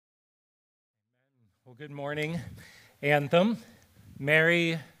Well, good morning, Anthem.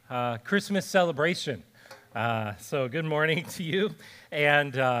 Merry Christmas celebration. So good morning to you.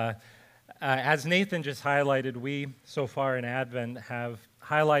 And as Nathan just highlighted, we so far in Advent have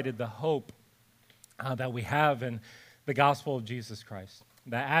highlighted the hope that we have in the gospel of Jesus Christ.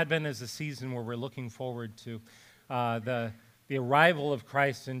 That Advent is a season where we're looking forward to the arrival of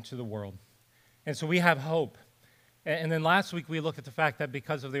Christ into the world. And so we have hope. And then last week we looked at the fact that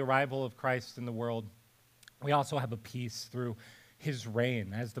because of the arrival of Christ in the world, we also have a peace through his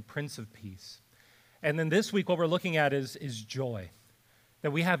reign as the Prince of Peace. And then this week what we're looking at is joy,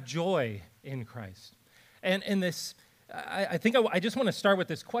 that we have joy in Christ. And in this, I think I just want to start with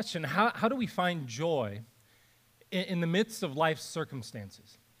this question. How do we find joy in the midst of life's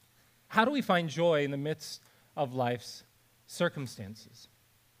circumstances? How do we find joy in the midst of life's circumstances?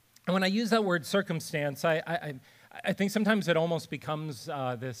 And when I use that word circumstance, I think sometimes it almost becomes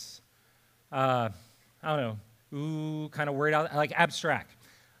this, I don't know, kind of word out, like abstract.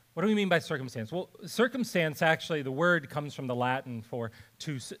 What do we mean by circumstance? Well, circumstance, actually, the word comes from the Latin for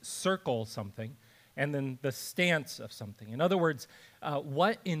to circle something, and then the stance of something. In other words,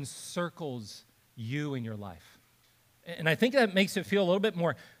 what encircles you in your life? And I think that makes it feel a little bit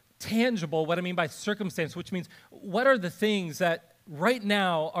more tangible, what I mean by circumstance, which means what are the things that right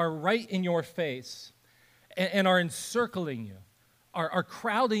now are right in your face and are encircling you, are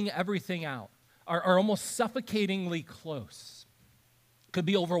crowding everything out, are almost suffocatingly close, could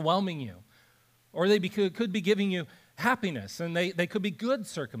be overwhelming you, or they could be giving you happiness, and they could be good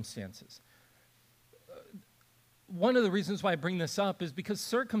circumstances. One of the reasons why I bring this up is because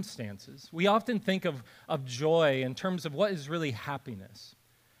circumstances, we often think of joy in terms of what is really happiness.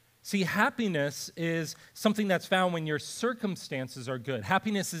 See, happiness is something that's found when your circumstances are good.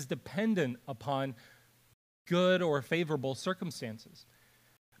 Happiness is dependent upon good or favorable circumstances.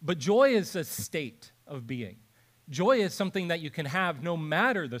 But joy is a state of being. Joy is something that you can have no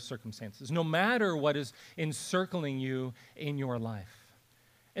matter the circumstances, no matter what is encircling you in your life.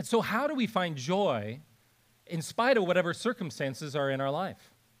 And so how do we find joy in spite of whatever circumstances are in our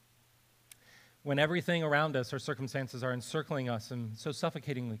life? When everything around us, our circumstances are encircling us and so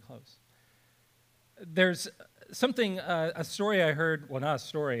suffocatingly close. There's something, a story I heard, well, not a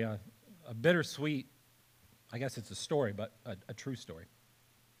story, a bittersweet, I guess it's a story, but a true story,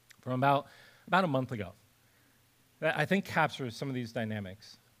 from about a month ago, that I think captures some of these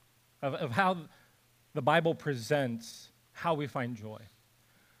dynamics of how the Bible presents how we find joy.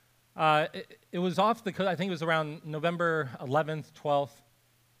 It was I think it was around November 11th, 12th,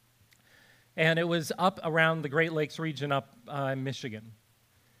 and it was up around the Great Lakes region up in Michigan.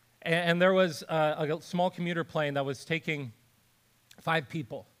 And there was a small commuter plane that was taking 5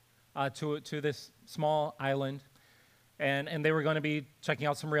 people to this small island, and they were going to be checking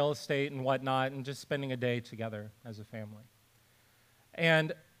out some real estate and whatnot and just spending a day together as a family.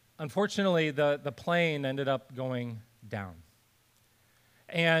 And unfortunately, the plane ended up going down.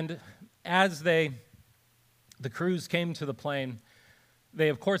 And as the crews came to the plane, they,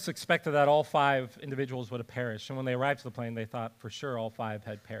 of course, expected that all 5 individuals would have perished. And when they arrived to the plane, they thought for sure all 5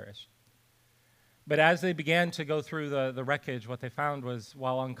 had perished. But as they began to go through the wreckage, what they found was,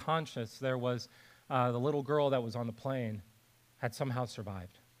 while unconscious, there was the little girl that was on the plane had somehow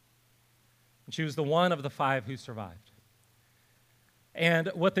survived. And she was the one of the 5 who survived. And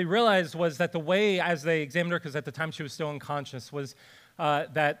what they realized was that the way, as they examined her, because at the time she was still unconscious, was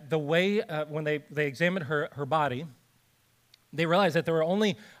that the way, when they examined her body, they realized that there were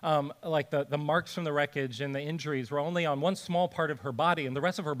only, the marks from the wreckage and the injuries were only on one small part of her body, and the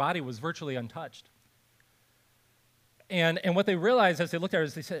rest of her body was virtually untouched. And what they realized as they looked at her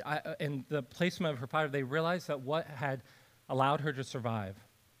is they said, in the placement of her body, they realized that what had allowed her to survive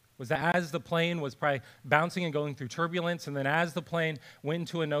was that as the plane was probably bouncing and going through turbulence, and then as the plane went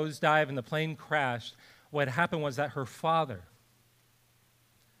into a nosedive and the plane crashed, what happened was that her father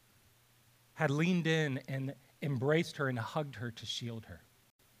had leaned in and embraced her and hugged her to shield her.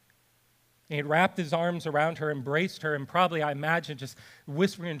 And he wrapped his arms around her, embraced her, and probably, I imagine, just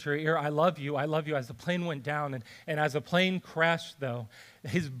whispering into her ear, I love you, as the plane went down. And as the plane crashed, though,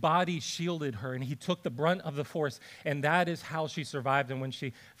 his body shielded her, and he took the brunt of the force, and that is how she survived. And when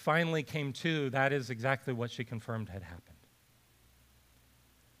she finally came to, that is exactly what she confirmed had happened.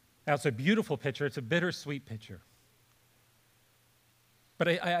 Now, it's a beautiful picture. It's a bittersweet picture.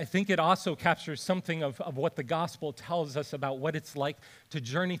 But I think it also captures something of what the gospel tells us about what it's like to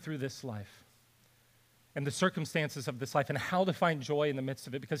journey through this life and the circumstances of this life and how to find joy in the midst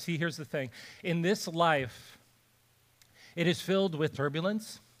of it. Because see, here's the thing. In this life, it is filled with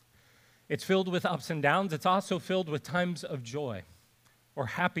turbulence. It's filled with ups and downs. It's also filled with times of joy. or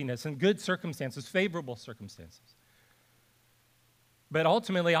happiness and good circumstances, favorable circumstances. But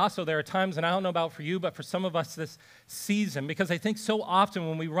ultimately, also, there are times, and I don't know about for you, but for some of us this season, because I think so often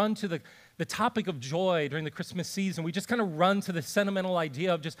when we run to the topic of joy during the Christmas season, we just kind of run to the sentimental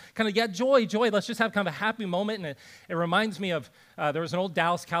idea of just kind of, yeah, joy, let's just have kind of a happy moment. And it reminds me of, there was an old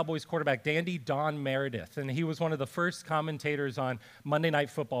Dallas Cowboys quarterback, Dandy Don Meredith, and he was one of the first commentators on Monday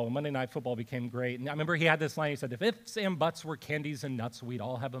Night Football when Monday Night Football became great. And I remember he had this line, he said, if ifs and buts were candies and nuts, we'd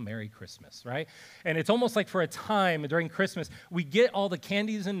all have a Merry Christmas, right? And it's almost like for a time during Christmas, we get all the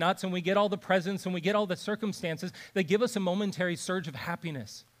candies and nuts, and we get all the presents, and we get all the circumstances that give us a momentary surge of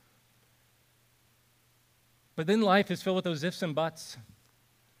happiness. But then life is filled with those ifs and buts.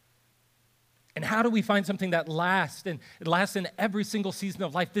 And how do we find something that lasts, and it lasts in every single season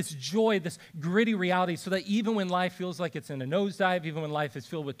of life, this joy, this gritty reality, so that even when life feels like it's in a nosedive, even when life is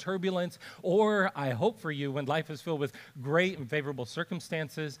filled with turbulence, or I hope for you, when life is filled with great and favorable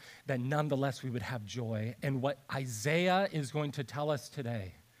circumstances, that nonetheless we would have joy. And what Isaiah is going to tell us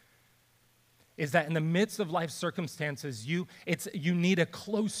today is that in the midst of life circumstances, you need a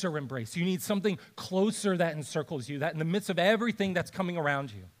closer embrace. You need something closer that encircles you, that in the midst of everything that's coming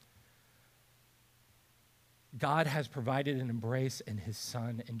around you, God has provided an embrace in his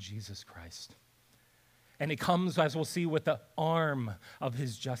Son, in Jesus Christ. And it comes, as we'll see, with the arm of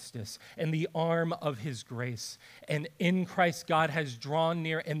his justice and the arm of his grace. And in Christ, God has drawn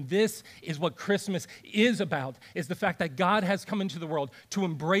near. And this is what Christmas is about, is the fact that God has come into the world to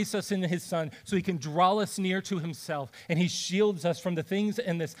embrace us in his Son so he can draw us near to himself. And he shields us from the things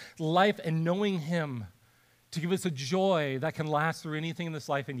in this life, and knowing him to give us a joy that can last through anything in this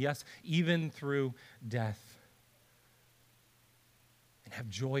life, and yes, even through death. And have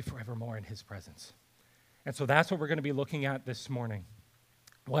joy forevermore in his presence. And so that's what we're going to be looking at this morning.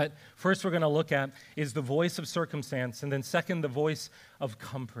 What first we're going to look at is the voice of circumstance, and then second, the voice of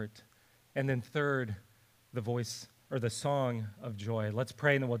comfort, and then third, the voice or the song of joy. Let's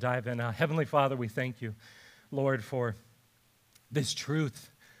pray, and then we'll dive in. Heavenly Father, we thank you, Lord, for this truth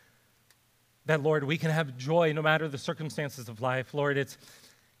that, Lord, we can have joy no matter the circumstances of life. Lord, it's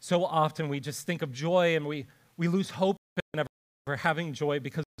so often we just think of joy and we lose hope in ever having joy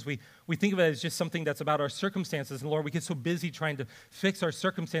because we think of it as just something that's about our circumstances. And Lord, we get so busy trying to fix our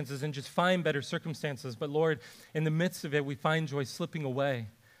circumstances and just find better circumstances. But Lord, in the midst of it, we find joy slipping away.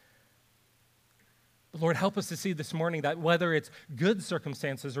 But Lord, help us to see this morning that whether it's good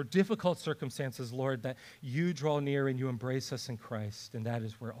circumstances or difficult circumstances, Lord, that you draw near and you embrace us in Christ. And that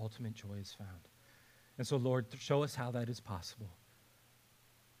is where ultimate joy is found. And so, Lord, show us how that is possible.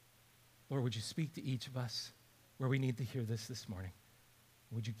 Lord, would you speak to each of us where we need to hear this morning?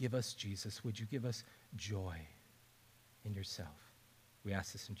 Would you give us Jesus? Would you give us joy in yourself? We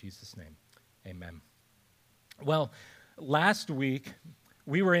ask this in Jesus' name. Amen. Well, last week,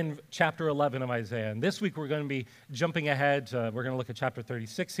 we were in chapter 11 of Isaiah, and this week we're going to be jumping ahead. We're going to look at chapter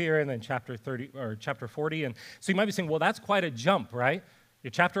 36 here, and then chapter 40. And so you might be saying, well, that's quite a jump, right? Your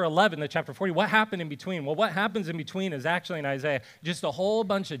chapter 11 to chapter 40, what happened in between? Well, what happens in between is actually in Isaiah just a whole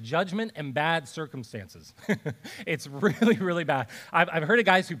bunch of judgment and bad circumstances. It's really, really bad. I've heard of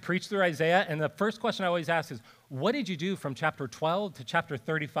guys who preach through Isaiah, and the first question I always ask is, what did you do from chapter 12 to chapter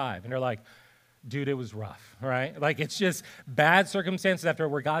 35? And they're like, dude, it was rough, right? Like, it's just bad circumstances after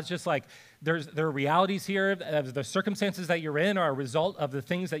where God's just like, there are realities here. The circumstances that you're in are a result of the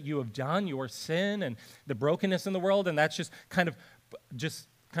things that you have done, your sin and the brokenness in the world, and that's just kind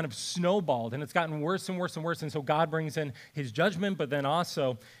of snowballed, and it's gotten worse and worse and worse. And so God brings in his judgment, but then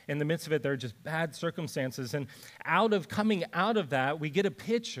also in the midst of it, there are just bad circumstances. And coming out of that, we get a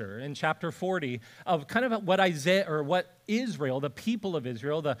picture in chapter 40 of kind of what Isaiah, or what Israel, the people of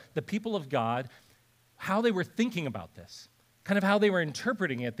Israel, the people of God, how they were thinking about this. Kind of how they were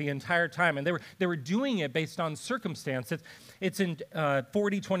interpreting it the entire time. And they were doing it based on circumstance. It's in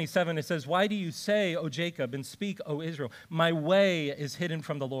 40:27. It says, "Why do you say, O Jacob, and speak, O Israel, my way is hidden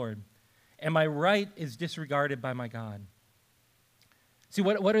from the Lord, and my right is disregarded by my God?" See,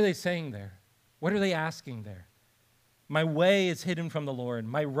 what are they saying there? What are they asking there? My way is hidden from the Lord.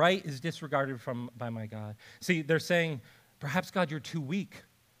 My right is disregarded by my God. See, they're saying, perhaps, God, you're too weak.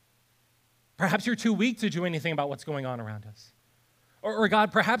 Perhaps you're too weak to do anything about what's going on around us. Or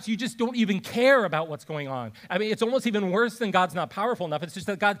God, perhaps you just don't even care about what's going on. I mean, it's almost even worse than God's not powerful enough. It's just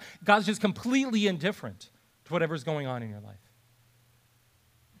that God's just completely indifferent to whatever's going on in your life.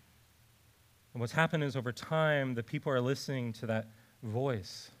 And what's happened is over time, the people are listening to that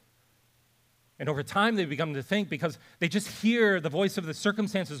voice. And over time, they become to think, because they just hear the voice of the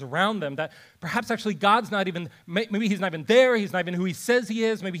circumstances around them, that perhaps actually God's not even, maybe he's not even there, he's not even who he says he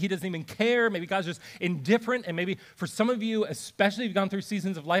is, maybe he doesn't even care, maybe God's just indifferent, and maybe for some of you, especially, you've gone through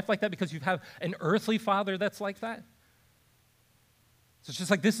seasons of life like that because you have an earthly father that's like that. So it's just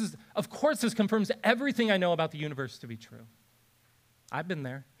like, of course, this confirms everything I know about the universe to be true. I've been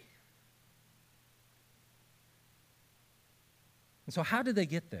there. And so how did they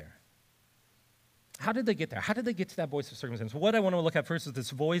get there? How did they get there? How did they get to that voice of circumstance? What I want to look at first is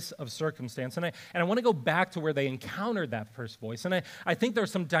this voice of circumstance. And I want to go back to where they encountered that first voice. And I think there are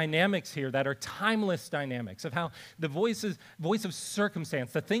some dynamics here that are timeless dynamics of how the voice of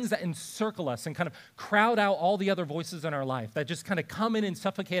circumstance, the things that encircle us and kind of crowd out all the other voices in our life, that just kind of come in and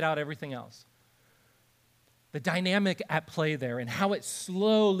suffocate out everything else. The dynamic at play there and how it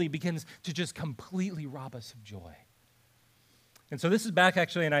slowly begins to just completely rob us of joy. And so this is back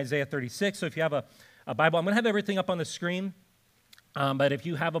actually in Isaiah 36. So if you have a Bible, I'm going to have everything up on the screen. But if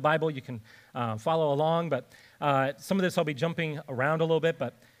you have a Bible, you can follow along. But some of this I'll be jumping around a little bit.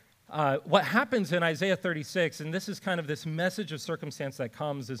 But what happens in Isaiah 36, and this is kind of this message of circumstance that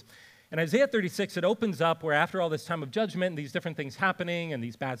comes, is in Isaiah 36, it opens up where after all this time of judgment and these different things happening and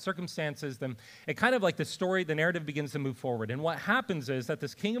these bad circumstances, then it kind of like the story, the narrative begins to move forward. And what happens is that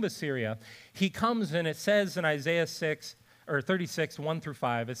this king of Assyria, he comes, and it says in Isaiah 36, 1 through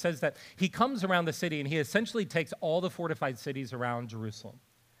 5, it says that he comes around the city and he essentially takes all the fortified cities around Jerusalem.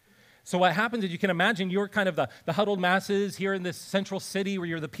 So what happens is, you can imagine you're kind of the huddled masses here in this central city where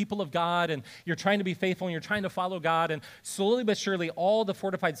you're the people of God and you're trying to be faithful and you're trying to follow God, and slowly but surely all the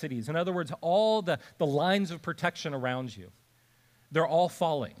fortified cities, in other words, all the lines of protection around you, they're all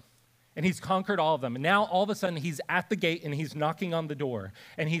falling. And he's conquered all of them. And now all of a sudden he's at the gate and he's knocking on the door.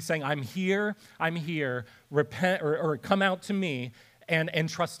 And he's saying, I'm here, repent or come out to me and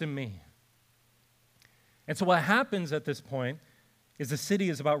trust in me. And so what happens at this point is the city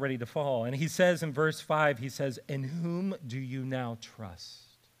is about ready to fall. And he says in verse 5, he says, in whom do you now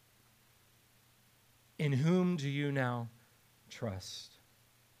trust? In whom do you now trust?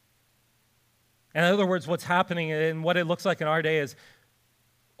 In other words, what's happening and what it looks like in our day is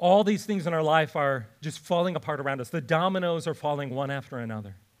all these things in our life are just falling apart around us. The dominoes are falling one after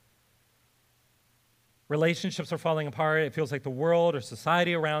another. Relationships are falling apart. It feels like the world or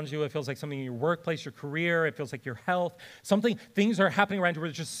society around you. It feels like something in your workplace, your career. It feels like your health. Things are happening around you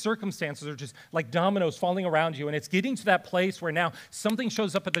where just circumstances are just like dominoes falling around you. And it's getting to that place where now something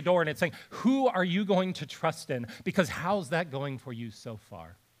shows up at the door and it's saying, who are you going to trust in? Because how's that going for you so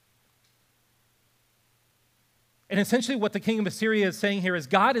far? And essentially what the king of Assyria is saying here is,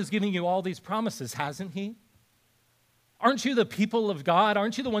 God is giving you all these promises, hasn't he? Aren't you the people of God?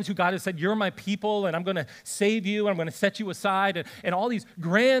 Aren't you the ones who God has said, you're my people, and I'm going to save you, and I'm going to set you aside, and all these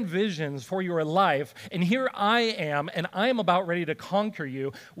grand visions for your life. And here I am, and I am about ready to conquer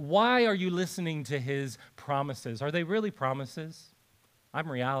you. Why are you listening to his promises? Are they really promises?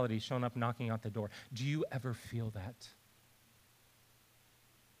 I'm reality showing up knocking at the door. Do you ever feel that?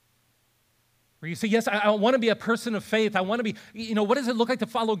 Where you say, yes, I want to be a person of faith. I want to be, what does it look like to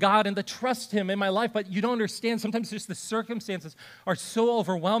follow God and to trust him in my life? But you don't understand. Sometimes just the circumstances are so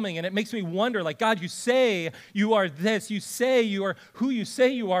overwhelming, and it makes me wonder, like, God, you say you are this. You say you are who you say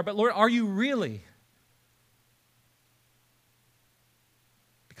you are, but Lord, are you really?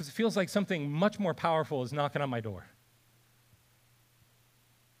 Because it feels like something much more powerful is knocking on my door.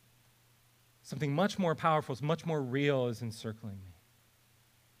 Something much more powerful, much more real is encircling me.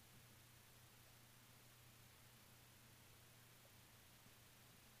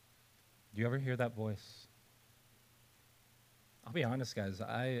 Do you ever hear that voice? I'll be honest, guys,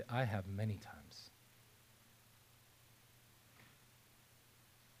 I have many times.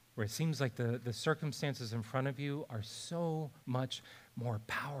 Where it seems like the circumstances in front of you are so much more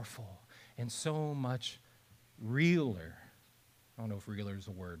powerful and so much realer. I don't know if realer is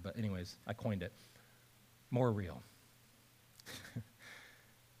a word, but anyways, I coined it. More real.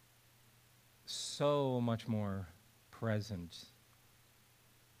 So much more present.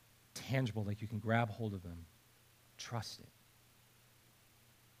 Tangible, like you can grab hold of them, trust it.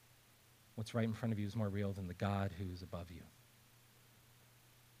 What's right in front of you is more real than the God who is above you.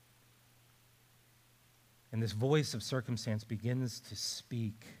 And this voice of circumstance begins to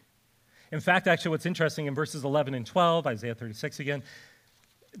speak. In fact, actually, what's interesting in verses 11 and 12, Isaiah 36 again,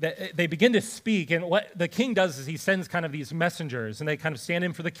 they begin to speak, and what the king does is he sends kind of these messengers, and they kind of stand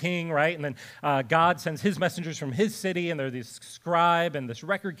in for the king, right? And then God sends his messengers from his city, and they're this scribe and this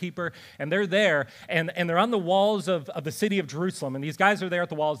record keeper, and they're there, and they're on the walls of the city of Jerusalem, and these guys are there at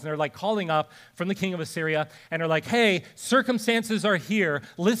the walls, and they're like calling up from the king of Assyria, and they're like, hey, circumstances are here,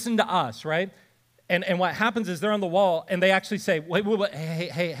 listen to us, right? And what happens is they're on the wall, and they actually say, wait,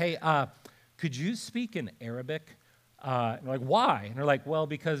 hey, could you speak in Arabic? And they're like, why? And they're like, well,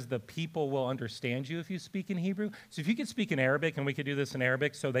 because the people will understand you if you speak in Hebrew. So if you could speak in Arabic, and we could do this in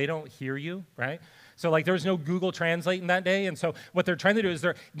Arabic so they don't hear you, right? So like there was no Google Translate in that day. And so what they're trying to do is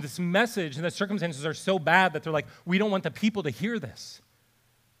this message and the circumstances are so bad that they're like, we don't want the people to hear this.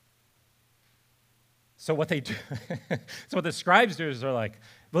 So what they do, so what the scribes do is they're like,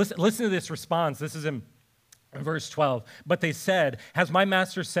 listen to this response. This is in verse 12. But they said, has my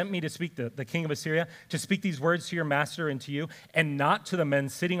master sent me to speak to the king of Assyria, to speak these words to your master and to you, and not to the men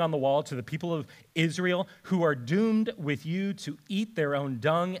sitting on the wall, to the people of Israel, who are doomed with you to eat their own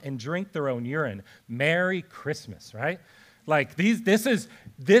dung and drink their own urine. Merry Christmas, right? Like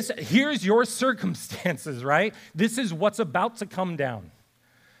here's your circumstances, right? This is what's about to come down.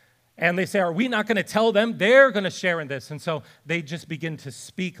 And they say, are we not going to tell them? They're going to share in this. And so they just begin to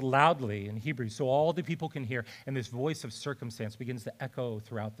speak loudly in Hebrew so all the people can hear. And this voice of circumstance begins to echo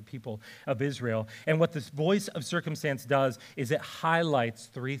throughout the people of Israel. And what this voice of circumstance does is it highlights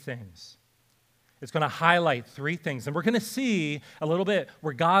three things. It's going to highlight three things. And we're going to see a little bit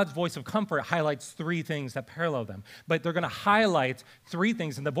where God's voice of comfort highlights three things that parallel them. But they're going to highlight three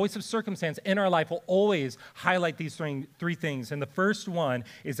things. And the voice of circumstance in our life will always highlight these three things. And the first one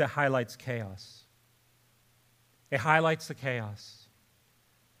is it highlights chaos. It highlights the chaos.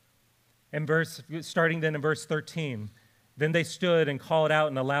 Starting then in verse 13, then they stood and called out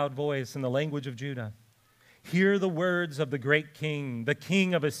in a loud voice in the language of Judah, hear the words of the great king, the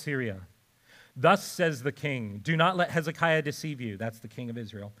king of Assyria. Thus says the king, do not let Hezekiah deceive you, that's the king of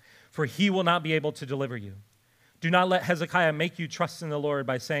Israel, for he will not be able to deliver you. Do not let Hezekiah make you trust in the Lord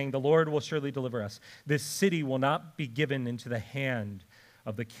by saying, the Lord will surely deliver us. This city will not be given into the hand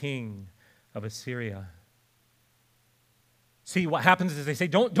of the king of Assyria. See, what happens is they say,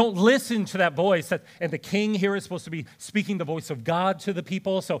 don't listen to that voice. And the king here is supposed to be speaking the voice of God to the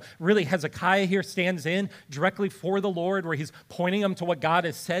people. So really, Hezekiah here stands in directly for the Lord, where he's pointing them to what God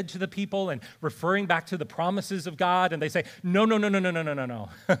has said to the people and referring back to the promises of God. And they say, no.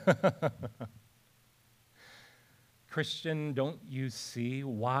 Christian, don't you see?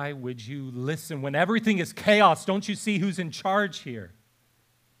 Why would you listen? When everything is chaos, don't you see who's in charge here?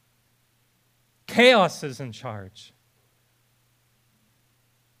 Chaos is in charge.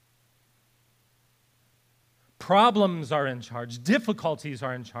 Problems are in charge. Difficulties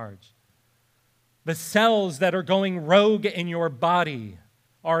are in charge. The cells that are going rogue in your body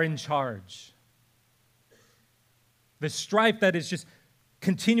are in charge. The strife that is just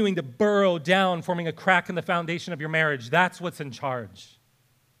continuing to burrow down, forming a crack in the foundation of your marriage, that's what's in charge.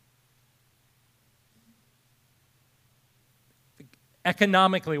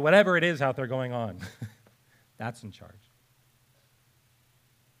 Economically, whatever it is out there going on, that's in charge.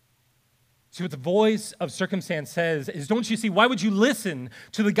 See, what the voice of circumstance says is, don't you see, why would you listen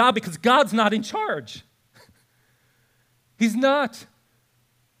to the God? Because God's not in charge. He's not.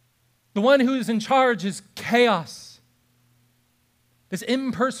 The one who is in charge is chaos. This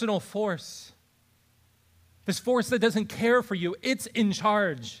impersonal force. This force that doesn't care for you. It's in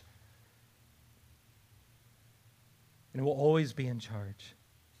charge. And it will always be in charge.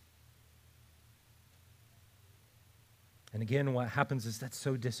 And again, what happens is that's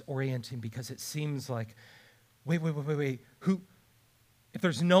so disorienting because it seems like, wait, who? If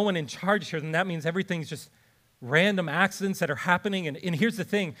there's no one in charge here, then that means everything's just random accidents that are happening. And here's the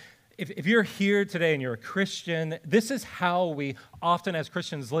thing, if you're here today and you're a Christian, this is how we often as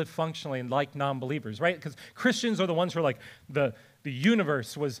Christians live functionally and like non-believers, right? Because Christians are the ones who are like, the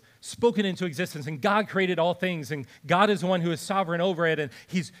universe was spoken into existence, and God created all things, and God is the one who is sovereign over it, and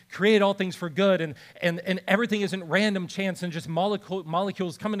he's created all things for good, and everything isn't random chance and just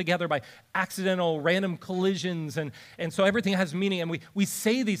molecules coming together by accidental random collisions, and so everything has meaning, and we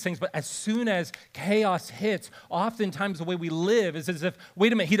say these things, but as soon as chaos hits, oftentimes the way we live is as if,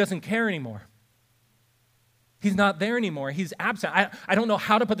 wait a minute, he doesn't care anymore. He's not there anymore. He's absent. I don't know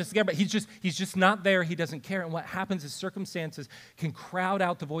how to put this together, but he's just not there. He doesn't care. And what happens is circumstances can crowd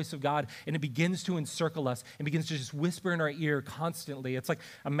out the voice of God, and it begins to encircle us and begins to just whisper in our ear constantly. It's like,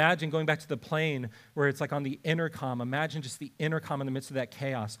 imagine going back to the plane where it's like on the intercom. Imagine just the intercom in the midst of that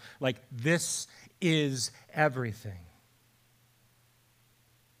chaos. Like, this is everything.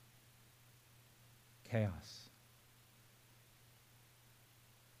 Chaos.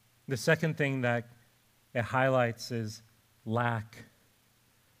 The second thing that it highlights is lack.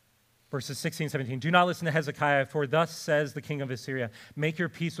 Verses 16, 17. Do not listen to Hezekiah, for thus says the king of Assyria, make your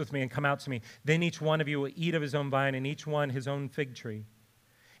peace with me and come out to me. Then each one of you will eat of his own vine, and each one his own fig tree.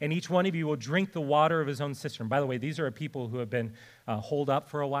 And each one of you will drink the water of his own cistern. By the way, these are people who have been holed up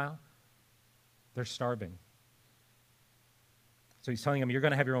for a while. They're starving. So he's telling them, you're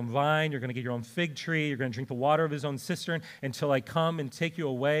going to have your own vine, you're going to get your own fig tree, you're going to drink the water of his own cistern until I come and take you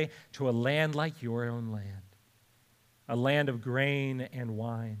away to a land like your own land, a land of grain and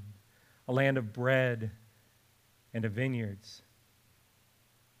wine, a land of bread and of vineyards.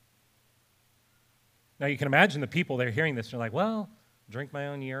 Now you can imagine the people, they're hearing this, and they're like, well, drink my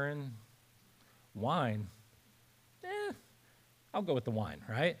own urine, wine. I'll go with the wine,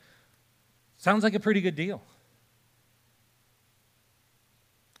 right? Sounds like a pretty good deal.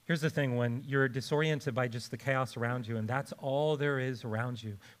 Here's the thing, when you're disoriented by just the chaos around you, and that's all there is around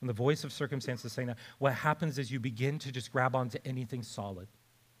you, when the voice of circumstance is saying that, what happens is you begin to just grab onto anything solid.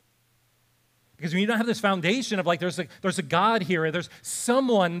 Because when you don't have this foundation of like, there's a God here, or there's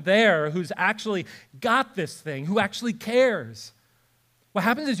someone there who's actually got this thing, who actually cares. What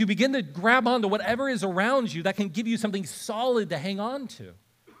happens is you begin to grab onto whatever is around you that can give you something solid to hang on to.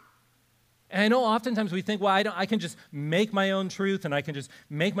 And I know oftentimes we think, well, I can just make my own truth and I can just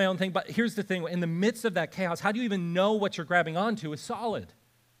make my own thing. But here's the thing, in the midst of that chaos, how do you even know what you're grabbing onto is solid?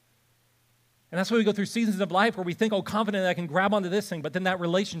 And that's why we go through seasons of life where we think, oh, confident that I can grab onto this thing, but then that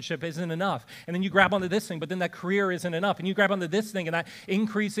relationship isn't enough. And then you grab onto this thing, but then that career isn't enough. And you grab onto this thing and that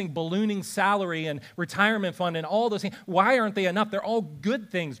increasing, ballooning salary and retirement fund and all those things. Why aren't they enough? They're all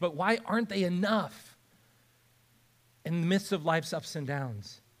good things, but why aren't they enough? In the midst of life's ups and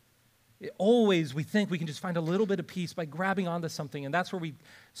downs. Always we think we can just find a little bit of peace by grabbing onto something, and that's where we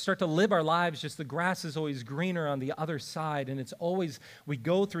start to live our lives. Just the grass is always greener on the other side, and it's always, we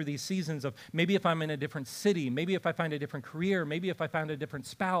go through these seasons of maybe if I'm in a different city, maybe if I find a different career, maybe if I find a different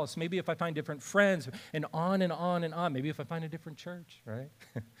spouse, maybe if I find different friends, and on and on and on, maybe if I find a different church, right?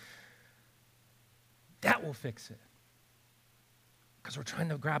 That will fix it, because we're trying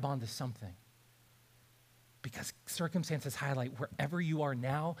to grab onto something. Because circumstances highlight wherever you are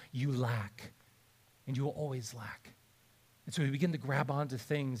now, you lack. And you will always lack. And so we begin to grab onto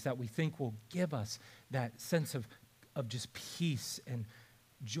things that we think will give us that sense of just peace and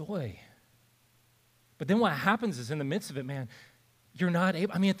joy. But then what happens is in the midst of it, man, you're not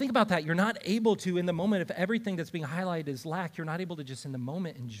able, think about that. You're not able to, in the moment, if everything that's being highlighted is lack, you're not able to just in the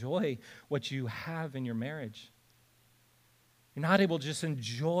moment enjoy what you have in your marriage. You're not able to just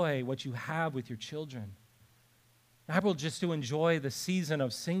enjoy what you have with your children. Not able just to enjoy the season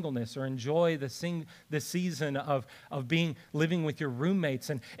of singleness or enjoy the season of living with your roommates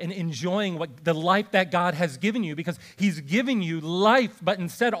and enjoying the life that God has given you, because he's given you life, but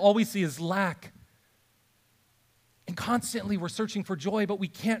instead all we see is lack. And constantly we're searching for joy, but we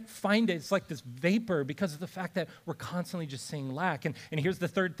can't find it. It's like this vapor because of the fact that we're constantly just seeing lack. And here's the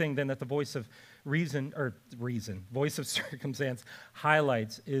third thing then that the voice of voice of circumstance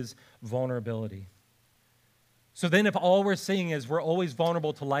highlights is vulnerability. So then if all we're seeing is we're always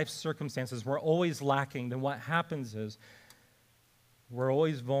vulnerable to life's circumstances, we're always lacking, then what happens is we're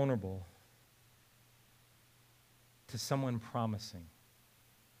always vulnerable to someone promising,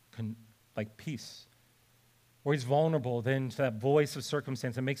 like peace. We're always vulnerable then to that voice of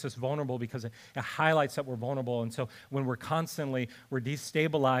circumstance. It makes us vulnerable because it highlights that we're vulnerable. And so when we're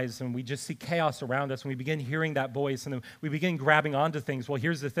destabilized and we just see chaos around us, and we begin hearing that voice and then we begin grabbing onto things. Well,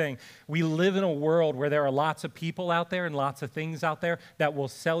 here's the thing. We live in a world where there are lots of people out there and lots of things out there that will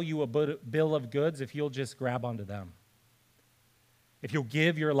sell you a bill of goods if you'll just grab onto them. If you'll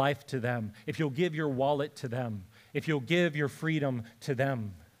give your life to them. If you'll give your wallet to them. If you'll give your freedom to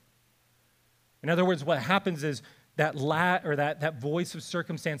them. In other words, what happens is that voice of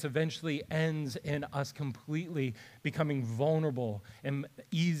circumstance eventually ends in us completely becoming vulnerable and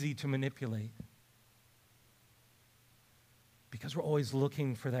easy to manipulate. Because we're always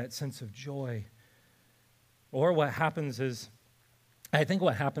looking for that sense of joy. Or what happens is, I think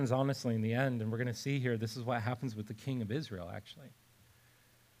what happens honestly in the end, and we're going to see here, this is what happens with the king of Israel actually,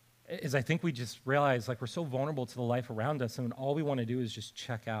 is I think we just realize like we're so vulnerable to the life around us, and all we want to do is just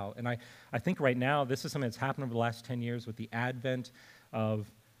check out. And I think right now this is something that's happened over the last 10 years with the advent of,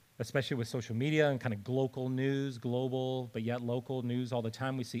 especially with social media and kind of global but yet local news all the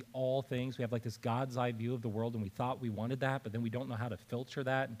time. We see all things. We have like this God's eye view of the world, and we thought we wanted that, but then we don't know how to filter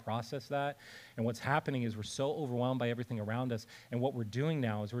that and process that. And what's happening is we're so overwhelmed by everything around us, and what we're doing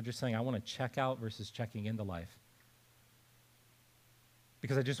now is we're just saying, I want to check out versus checking into life.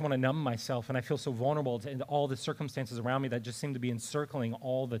 Because I just want to numb myself, and I feel so vulnerable to all the circumstances around me that just seem to be encircling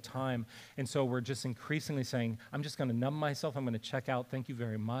all the time. And so we're just increasingly saying, I'm just going to numb myself. I'm going to check out. Thank you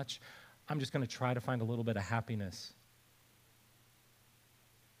very much. I'm just going to try to find a little bit of happiness.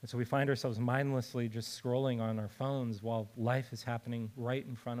 And so we find ourselves mindlessly just scrolling on our phones while life is happening right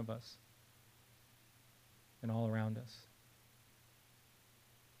in front of us and all around us.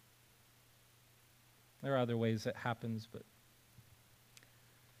 There are other ways it happens,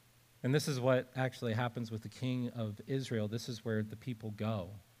 and this is what actually happens with the king of Israel. This is where the people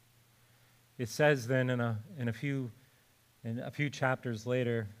go. It says then in a few chapters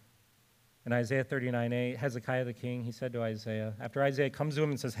later, in Isaiah 39:8, Hezekiah the king, he said to Isaiah, after Isaiah comes to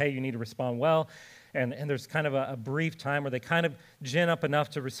him and says, hey, you need to respond well, and there's kind of a brief time where they kind of gin up enough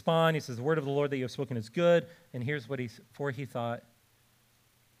to respond. He says, the word of the Lord that you have spoken is good, and here's what he thought,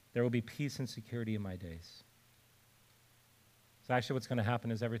 there will be peace and security in my days. So actually what's going to happen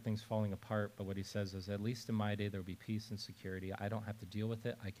is everything's falling apart, but what he says is, at least in my day, there will be peace and security. I don't have to deal with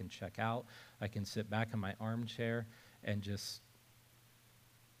it. I can check out. I can sit back in my armchair and just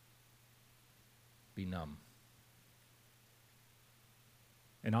be numb.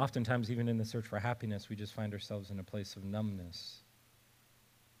 And oftentimes, even in the search for happiness, we just find ourselves in a place of numbness.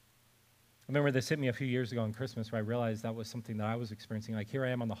 I remember this hit me a few years ago on Christmas where I realized that was something that I was experiencing. Like, here I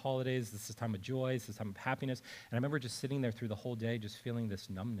am on the holidays, this is time of joy, this is time of happiness, and I remember just sitting there through the whole day just feeling this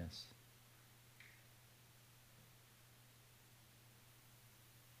numbness.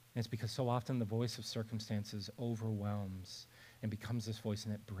 And it's because so often the voice of circumstances overwhelms and becomes this voice,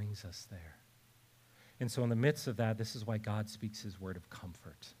 and it brings us there. And so in the midst of that, this is why God speaks his word of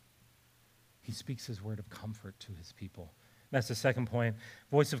comfort. He speaks his word of comfort to his people. That's the second point,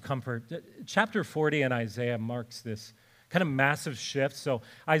 voice of comfort. Chapter 40 in Isaiah marks this kind of massive shift. So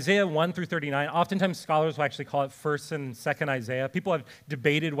Isaiah 1 through 39, oftentimes scholars will actually call it 1st and 2nd Isaiah. People have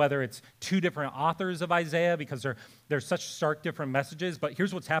debated whether it's two different authors of Isaiah because they're such stark different messages. But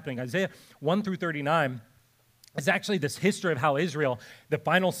here's what's happening. Isaiah 1 through 39 is actually this history of how Israel, the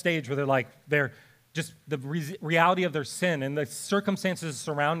final stage where they're just the reality of their sin and the circumstances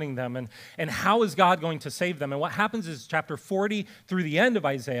surrounding them, and how is God going to save them. And what happens is chapter 40 through the end of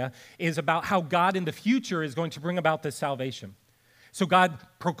Isaiah is about how God in the future is going to bring about this salvation. So God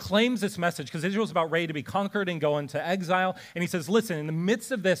proclaims this message because Israel's about ready to be conquered and go into exile. And he says, listen, in the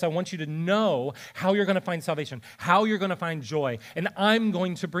midst of this, I want you to know how you're going to find salvation, how you're going to find joy, and I'm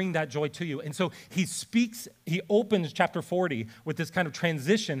going to bring that joy to you. And so he opens chapter 40 with this kind of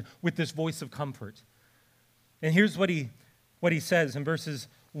transition with this voice of comfort. And here's what he says in verses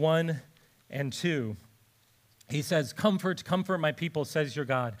 1 and 2. He says, comfort, comfort my people, says your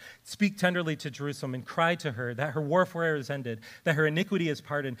God. Speak tenderly to Jerusalem and cry to her that her warfare is ended, that her iniquity is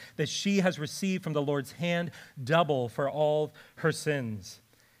pardoned, that she has received from the Lord's hand double for all her sins.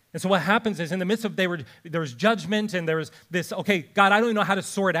 And so what happens is in the midst of there was judgment and there was this, okay, God, I don't even know how to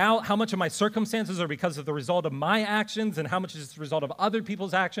sort out how much of my circumstances are because of the result of my actions and how much is the result of other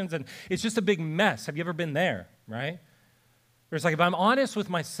people's actions. And it's just a big mess. Have you ever been there, right? There's like, if I'm honest with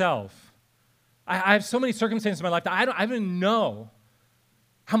myself, I have so many circumstances in my life that I don't even know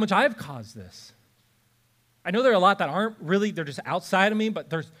how much I've caused this. I know there are a lot that aren't really, they're just outside of me, but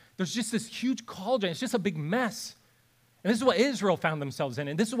there's just this huge cauldron. It's just a big mess. And this is what Israel found themselves in,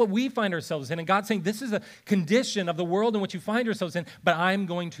 and this is what we find ourselves in. And God's saying, this is a condition of the world in which you find yourselves in, but I'm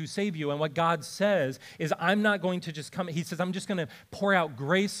going to save you. And what God says is, I'm not going to just come. He says, I'm just going to pour out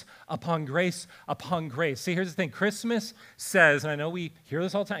grace upon grace upon grace. See, here's the thing. Christmas says, and I know we hear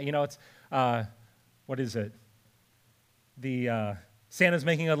this all the time, it's, what is it? Santa's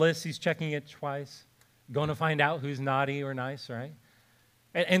making a list. He's checking it twice. Going to find out who's naughty or nice, right?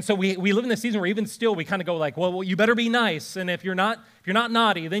 And so we live in this season where even still we kind of go like, well, you better be nice, and if you're not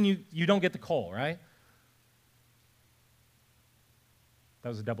naughty, then you don't get the coal, right? That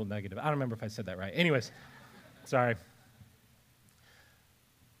was a double negative. I don't remember if I said that right. Anyways, sorry.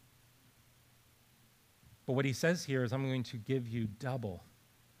 But what he says here is, I'm going to give you double.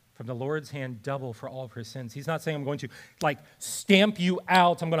 From the Lord's hand, double for all of her sins. He's not saying I'm going to stamp you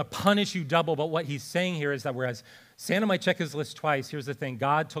out, I'm going to punish you double, but what he's saying here is that whereas Santa might check his list twice, here's the thing.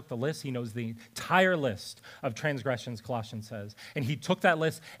 God took the list. He knows the entire list of transgressions, Colossians says. And he took that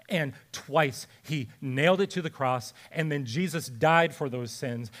list and twice he nailed it to the cross, and then Jesus died for those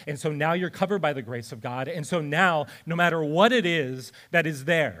sins. And so now you're covered by the grace of God. And so now, no matter what it is that is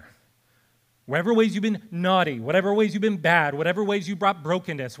there, whatever ways you've been naughty, whatever ways you've been bad, whatever ways you brought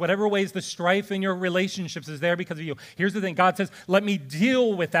brokenness, whatever ways the strife in your relationships is there because of you. Here's the thing. God says, let me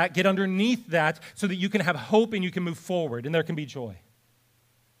deal with that, get underneath that so that you can have hope and you can move forward and there can be joy.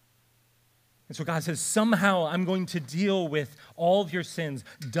 And so God says, somehow I'm going to deal with all of your sins,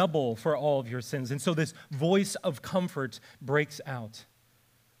 double for all of your sins. And so this voice of comfort breaks out.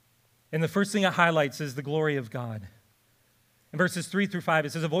 And the first thing it highlights is the glory of God. In verses 3 through 5,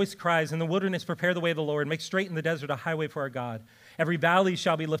 it says, a voice cries, in the wilderness prepare the way of the Lord, make straight in the desert a highway for our God. Every valley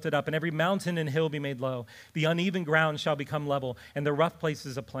shall be lifted up, and every mountain and hill be made low. The uneven ground shall become level, and the rough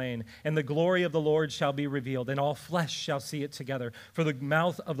places a plain. And the glory of the Lord shall be revealed, and all flesh shall see it together. For the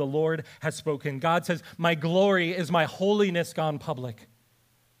mouth of the Lord has spoken. God says, my glory is my holiness gone public.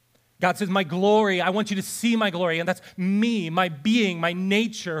 God says, my glory, I want you to see my glory, and that's me, my being, my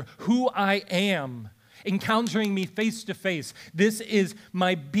nature, who I am. Encountering me face to face. This is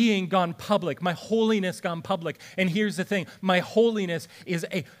my being gone public, my holiness gone public. And here's the thing, my holiness is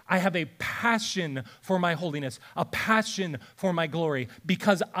I have a passion for my holiness, a passion for my glory,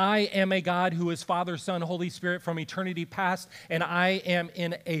 because I am a God who is Father, Son, Holy Spirit from eternity past, and I am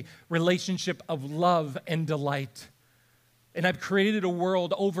in a relationship of love and delight. And I've created a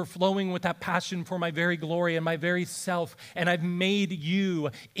world overflowing with that passion for my very glory and my very self. And I've made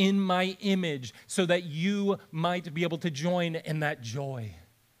you in my image so that you might be able to join in that joy.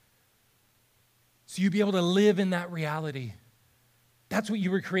 So you'd be able to live in that reality. That's what you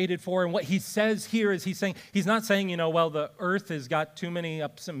were created for. And what he says here is he's not saying, well, the earth has got too many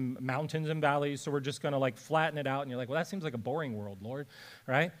ups and mountains and valleys, so we're just going to flatten it out. And you're like, well, that seems like a boring world, Lord,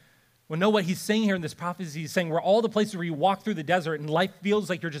 right? Well, no, what he's saying here in this prophecy, he's saying where all the places where you walk through the desert and life feels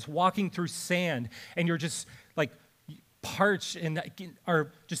like you're just walking through sand and you're just parched and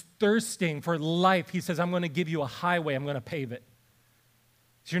are just thirsting for life. He says, I'm going to give you a highway. I'm going to pave it.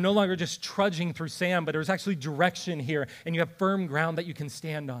 So you're no longer just trudging through sand, but there's actually direction here and you have firm ground that you can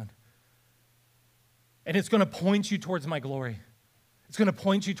stand on. And it's going to point you towards my glory. It's going to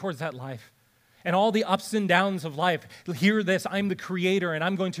point you towards that life. And all the ups and downs of life, hear this, I'm the creator, and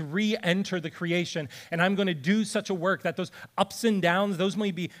I'm going to re-enter the creation, and I'm going to do such a work that those ups and downs, those may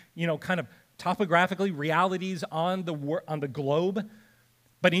be, kind of topographically realities on the globe,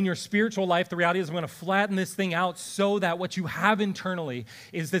 but in your spiritual life, the reality is I'm going to flatten this thing out so that what you have internally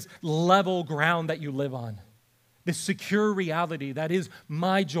is this level ground that you live on, this secure reality that is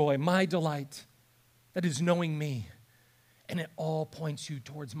my joy, my delight, that is knowing me. And it all points you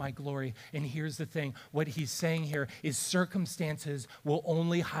towards my glory. And here's the thing. What he's saying here is circumstances will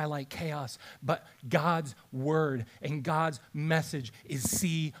only highlight chaos, but God's word and God's message is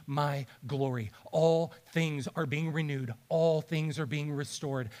see my glory. All things are being renewed. All things are being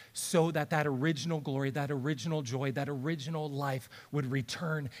restored so that original glory, that original joy, that original life would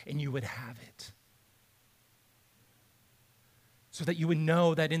return and you would have it. So that you would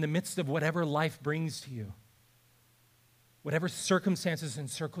know that in the midst of whatever life brings to you, whatever circumstances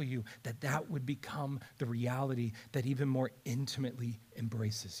encircle you, that would become the reality that even more intimately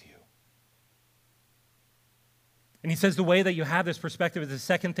embraces you. And he says the way that you have this perspective is the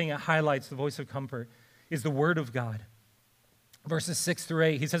second thing that highlights the voice of comfort is the word of God. Verses 6 through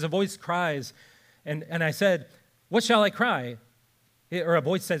 8, he says, a voice cries, and I said, what shall I cry? Or a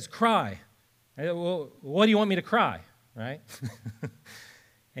voice says, cry. Well, what do you want me to cry, right?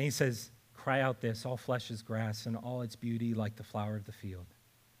 And he says, cry out this, all flesh is grass, and all its beauty like the flower of the field.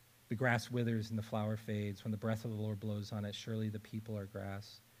 The grass withers and the flower fades. When the breath of the Lord blows on it, surely the people are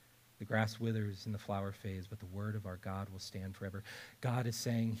grass. The grass withers and the flower fades, but the word of our God will stand forever. God is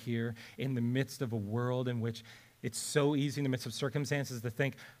saying here, in the midst of a world in which it's so easy in the midst of circumstances to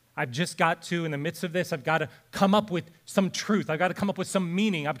think, I've just got to, in the midst of this, I've got to come up with some truth. I've got to come up with some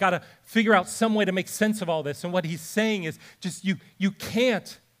meaning. I've got to figure out some way to make sense of all this. And what he's saying is just you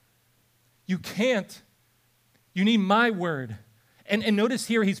can't. You can't. You need my word. And notice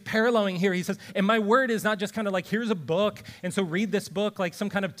here, he's paralleling here. He says, and my word is not just kind of like, here's a book, and so read this book like some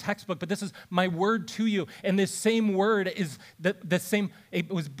kind of textbook, but this is my word to you. And this same word is the same, it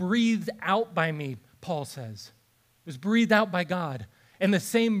was breathed out by me, Paul says. It was breathed out by God. And the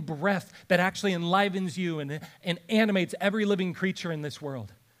same breath that actually enlivens you and animates every living creature in this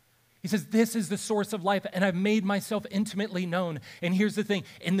world. He says, this is the source of life, and I've made myself intimately known. And here's the thing.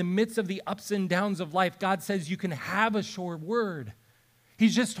 In the midst of the ups and downs of life, God says you can have a sure word.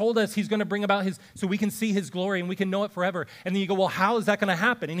 He's just told us he's going to bring about so we can see his glory and we can know it forever. And then you go, well, how is that going to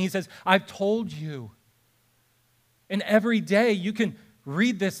happen? And he says, I've told you. And every day you can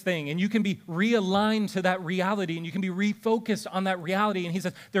read this thing and you can be realigned to that reality and you can be refocused on that reality. And he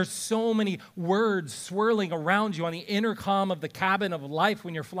says, there's so many words swirling around you on the intercom of the cabin of life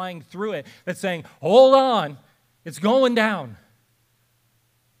when you're flying through it that's saying, hold on, it's going down.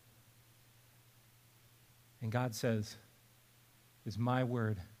 And God says, is my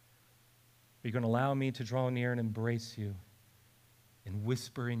word. Are you going to allow me to draw near and embrace you and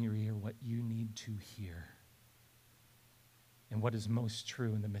whisper in your ear what you need to hear? And what is most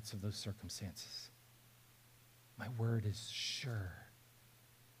true in the midst of those circumstances? My word is sure.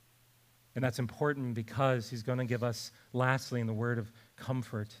 And that's important because he's going to give us, lastly, in the word of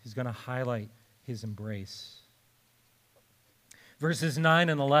comfort, he's going to highlight his embrace. Verses 9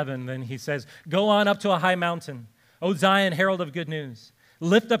 and 11, then he says, "Go on up to a high mountain, O Zion, herald of good news.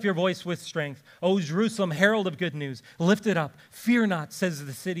 Lift up your voice with strength. O Jerusalem, herald of good news. Lift it up. Fear not, say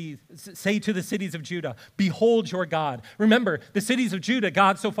to the cities of Judah, behold your God." Remember, the cities of Judah,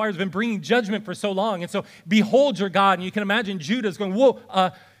 God so far has been bringing judgment for so long. And so, behold your God. And you can imagine Judah's going,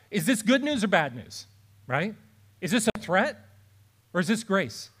 whoa, is this good news or bad news? Right? Is this a threat or is this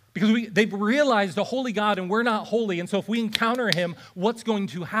grace? Because they've realized a holy God and we're not holy. And so if we encounter him, what's going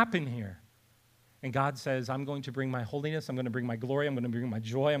to happen here? And God says, I'm going to bring my holiness, I'm going to bring my glory, I'm going to bring my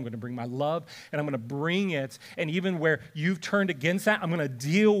joy, I'm going to bring my love, and I'm going to bring it. And even where you've turned against that, I'm going to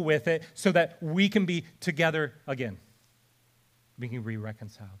deal with it so that we can be together again. We can be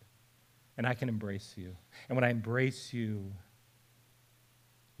reconciled. And I can embrace you. And when I embrace you,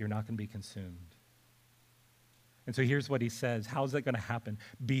 you're not going to be consumed. And so here's what he says. How is that going to happen?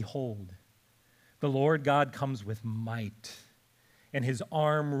 Behold, the Lord God comes with might, and his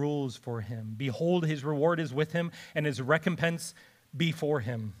arm rules for him. Behold, his reward is with him, and his recompense before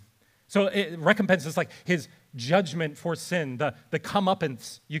him. So recompense is like his judgment for sin, the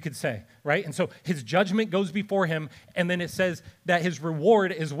comeuppance, you could say, right? And so his judgment goes before him, and then it says that his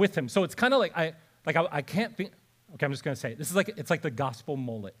reward is with him. So it's kind of like, I can't think, okay, I'm just going to say it. This is like, it's like the gospel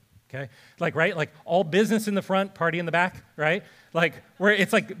mullet. Okay, like, right? Like all business in the front, party in the back, right? Like where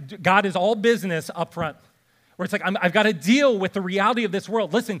it's like God is all business up front. Where it's like, I've got to deal with the reality of this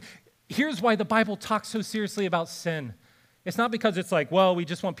world. Listen, here's why the Bible talks so seriously about sin. It's not because it's like, well, we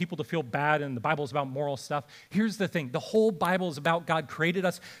just want people to feel bad and the Bible is about moral stuff. Here's the thing. The whole Bible is about God created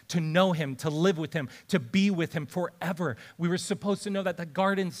us to know him, to live with him, to be with him forever. We were supposed to know that the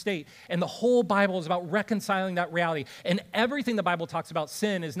garden state. And the whole Bible is about reconciling that reality. And everything the Bible talks about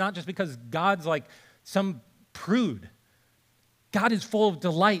sin is not just because God's like some prude. God is full of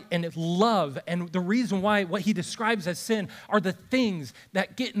delight and love, and the reason why what he describes as sin are the things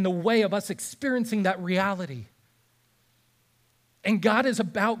that get in the way of us experiencing that reality. And God is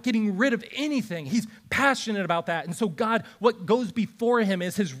about getting rid of anything. He's passionate about that. And so God, what goes before him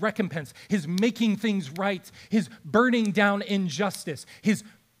is his recompense, his making things right, his burning down injustice, his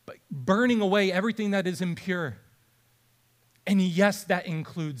burning away everything that is impure. And yes, that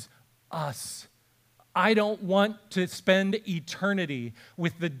includes us. I don't want to spend eternity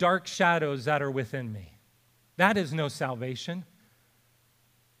with the dark shadows that are within me. That is no salvation.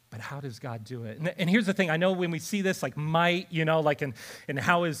 But how does God do it? And here's the thing. I know when we see this, like might, like, and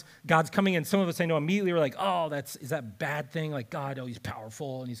how is God's coming in? Some of us, I know immediately we're like, oh, is that a bad thing? Like God, he's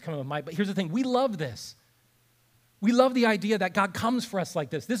powerful and he's coming with might. But here's the thing. We love this. We love the idea that God comes for us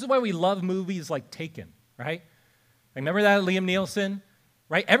like this. This is why we love movies like Taken, right? Like, remember that Liam Neeson?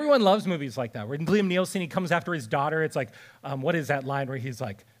 Right? Everyone loves movies like that. Where Liam Neeson, he comes after his daughter. It's like, what is that line where he's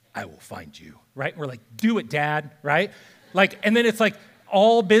like, I will find you, right? We're like, do it, Dad, right? Like, and then it's like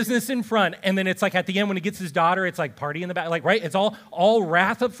all business in front. And then it's like at the end when he gets his daughter, it's like party in the back, like, right? It's all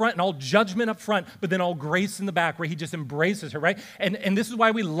wrath up front and all judgment up front, but then all grace in the back where he just embraces her, right? And this is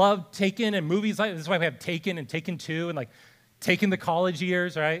why we love Taken and movies like this is why we have Taken and Taken 2 and like Taken the college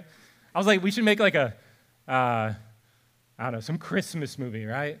years, right? I was like, we should make like a, I don't know, some Christmas movie,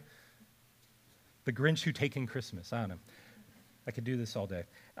 right? The Grinch Who Taken Christmas. I don't know. I could do this all day.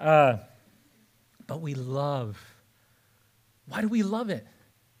 But we love. Why do we love it?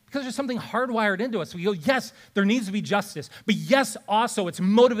 Because there's something hardwired into us. We go, yes, there needs to be justice. But yes, also, it's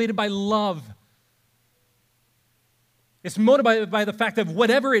motivated by love. It's motivated by the fact of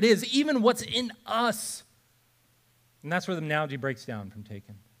whatever it is, even what's in us. And that's where the analogy breaks down from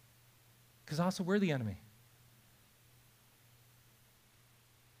Taken. Because also, we're the enemy.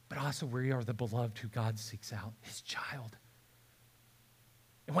 But also we are the beloved who God seeks out, his child.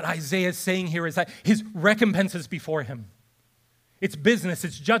 And what Isaiah is saying here is that his recompense is before him. It's business,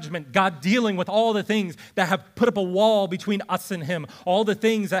 it's judgment, God dealing with all the things that have put up a wall between us and him, all the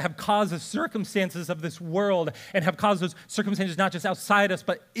things that have caused the circumstances of this world and have caused those circumstances not just outside us,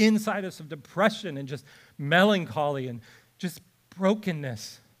 but inside us of depression and just melancholy and just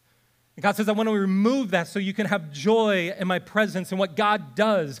brokenness. And God says, I want to remove that so you can have joy in my presence. And what God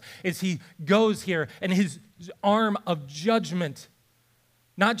does is he goes here and his arm of judgment,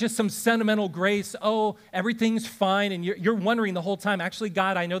 not just some sentimental grace, oh, everything's fine. And you're wondering the whole time, actually,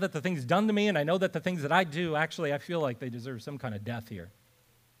 God, I know that the things done to me and I know that the things that I do, actually, I feel like they deserve some kind of death here.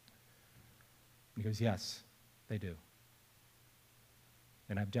 And he goes, yes, they do.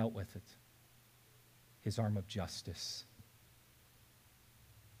 And I've dealt with it. His arm of justice.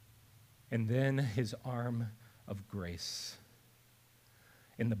 And then his arm of grace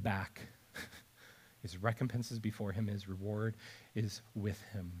in the back His recompense is before him. His reward is with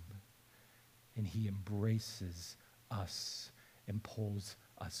him. And he embraces us and pulls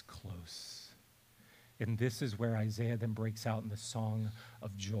us close. And this is where Isaiah then breaks out in the song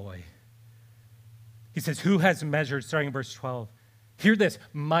of joy. He says, who has measured, starting in verse 12, hear this,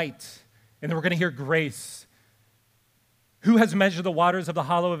 might, and then we're going to hear grace. Who has measured the waters of the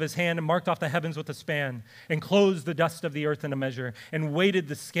hollow of his hand and marked off the heavens with a span and closed the dust of the earth in a measure and weighted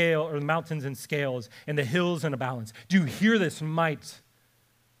the scale or the mountains in scales and the hills in a balance? Do you hear this might?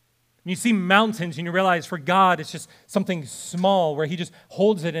 When you see mountains and you realize for God it's just something small where he just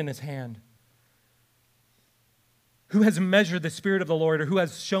holds it in his hand. Who has measured the Spirit of the Lord, or who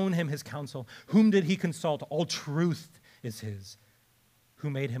has shown him his counsel? Whom did he consult? All truth is his. Who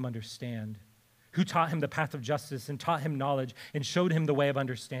made him understand? Who taught him the path of justice and taught him knowledge and showed him the way of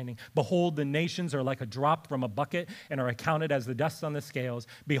understanding? Behold, the nations are like a drop from a bucket and are accounted as the dust on the scales.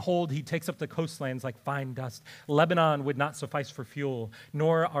 Behold, he takes up the coastlands like fine dust. Lebanon would not suffice for fuel,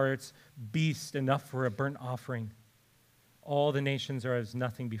 nor are its beasts enough for a burnt offering. All the nations are as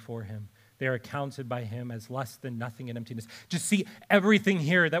nothing before him. They are counted by him as less than nothing in emptiness. Just see everything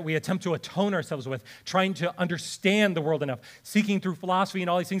here that we attempt to atone ourselves with, trying to understand the world enough, seeking through philosophy and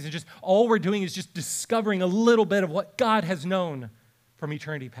all these things, and just all we're doing is just discovering a little bit of what God has known from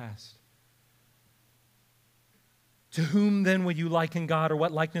eternity past. To whom then will you liken God, or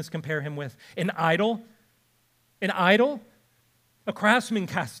what likeness compare him with? An idol? An idol? A craftsman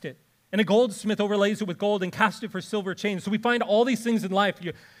cast it, and a goldsmith overlays it with gold and cast it for silver chains. So we find all these things in life.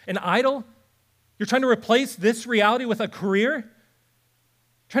 An idol? You're trying to replace this reality with a career?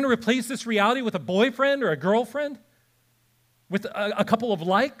 Trying to replace this reality with a boyfriend or a girlfriend? With a couple of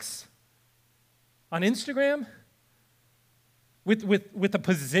likes on Instagram? With a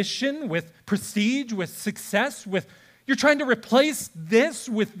position, with prestige, with success, you're trying to replace this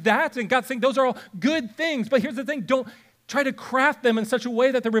with that, and God's saying those are all good things. But here's the thing, don't try to craft them in such a way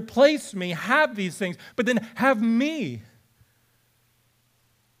that they replace me, have these things, but then have me.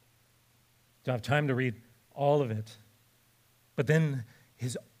 Don't have time to read all of it. But then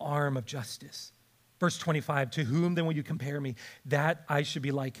his arm of justice. Verse 25, to whom then will you compare me? That I should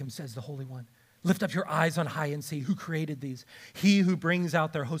be like him, says the Holy One. Lift up your eyes on high and see who created these. He who brings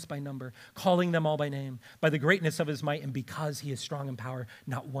out their host by number, calling them all by name, by the greatness of his might, and because he is strong in power,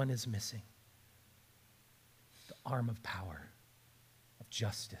 not one is missing. Arm of power, of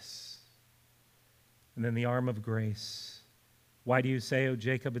justice. And then the arm of grace. Why do you say, O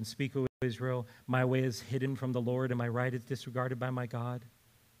Jacob, and speak, O Israel, my way is hidden from the Lord, and my right is disregarded by my God?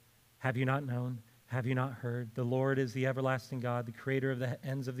 Have you not known? Have you not heard? The Lord is the everlasting God, the creator of the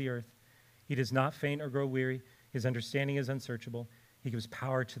ends of the earth. He does not faint or grow weary. His understanding is unsearchable. He gives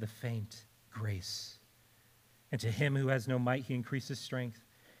power to the faint, grace. And to him who has no might, he increases strength.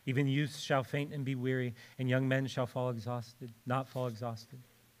 Even youths shall faint and be weary, and young men shall not fall exhausted.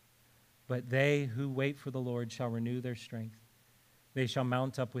 But they who wait for the Lord shall renew their strength. They shall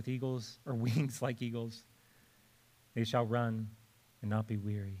mount up with eagles, or wings like eagles. They shall run and not be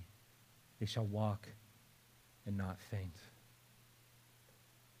weary. They shall walk and not faint.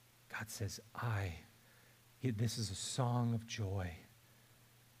 God says, this is a song of joy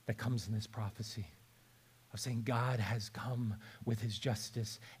that comes in this prophecy. Of saying God has come with his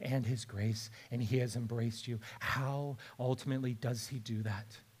justice and his grace, and he has embraced you. How ultimately does he do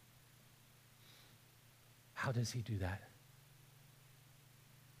that? How does he do that?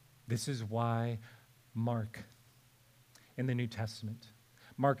 This is why Mark in the New Testament,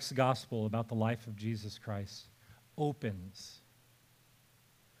 Mark's gospel about the life of Jesus Christ, opens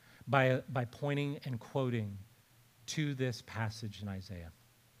by pointing and quoting to this passage in Isaiah.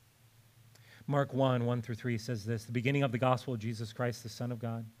 Mark 1:1-3 says this, the beginning of the gospel of Jesus Christ, the Son of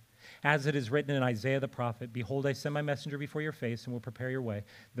God. As it is written in Isaiah the prophet, behold, I send my messenger before your face and will prepare your way.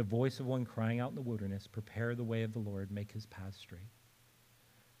 The voice of one crying out in the wilderness, prepare the way of the Lord, make his path straight.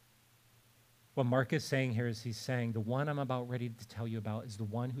 What Mark is saying here is he's saying the one I'm about ready to tell you about is the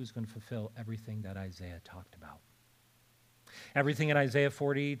one who's going to fulfill everything that Isaiah talked about. Everything in Isaiah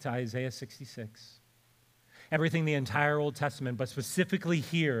 40 to Isaiah 66. Everything the entire Old Testament, but specifically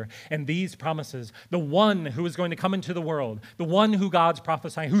here and these promises, the one who is going to come into the world, the one who God's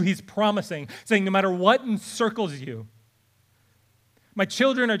prophesying, who he's promising, saying no matter what encircles you, my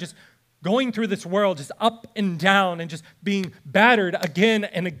children are just going through this world just up and down and just being battered again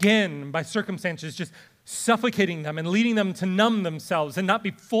and again by circumstances, just suffocating them and leading them to numb themselves and not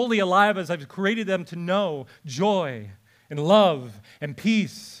be fully alive as I've created them to know joy and love and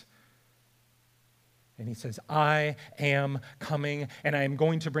peace And he says, I am coming, and I am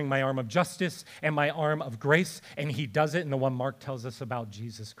going to bring my arm of justice and my arm of grace. And he does it in the one Mark tells us about,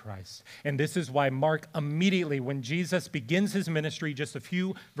 Jesus Christ. And this is why Mark immediately, when Jesus begins his ministry just a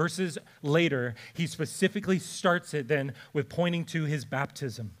few verses later, he specifically starts it then with pointing to his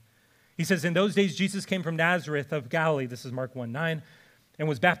baptism. He says, in those days, Jesus came from Nazareth of Galilee, this is Mark 1:9, and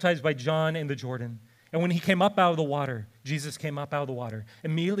was baptized by John in the Jordan. And when he came up out of the water, Jesus came up out of the water.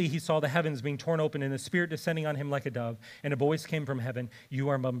 Immediately he saw the heavens being torn open and the Spirit descending on him like a dove. And a voice came from heaven, you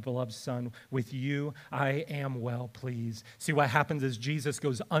are my beloved Son. With you I am well pleased. See, what happens is Jesus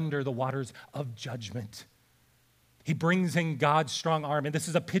goes under the waters of judgment. He brings in God's strong arm. And this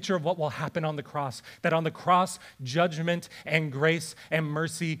is a picture of what will happen on the cross. That on the cross, judgment and grace and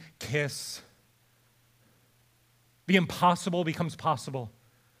mercy kiss. The impossible becomes possible.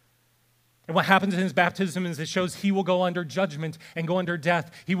 And what happens in his baptism is it shows he will go under judgment and go under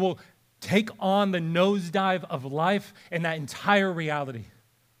death. He will take on the nosedive of life and that entire reality.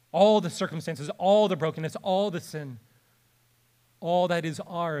 All the circumstances, all the brokenness, all the sin, all that is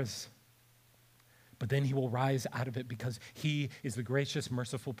ours. But then he will rise out of it because he is the gracious,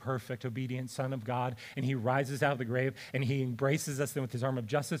 merciful, perfect, obedient Son of God. And he rises out of the grave and he embraces us then with his arm of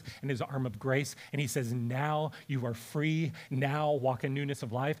justice and his arm of grace. And he says, now you are free. Now walk in newness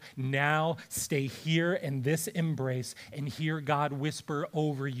of life. Now stay here in this embrace and hear God whisper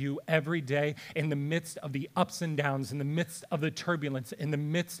over you every day in the midst of the ups and downs, in the midst of the turbulence, in the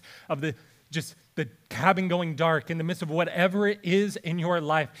midst of the cabin going dark, in the midst of whatever it is in your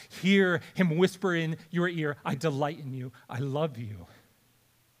life, hear him whisper in your ear, I delight in you, I love you.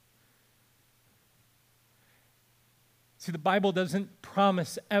 See, the Bible doesn't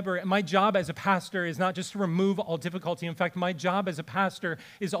promise ever, and my job as a pastor is not just to remove all difficulty. In fact, my job as a pastor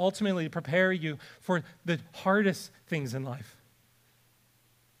is ultimately to prepare you for the hardest things in life.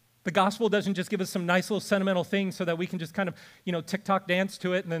 The gospel doesn't just give us some nice little sentimental things so that we can just kind of, TikTok dance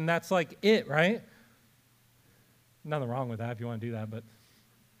to it and then that's like it, right? Nothing wrong with that if you want to do that, but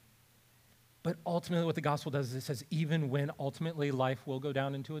ultimately what the gospel does is it says even when ultimately life will go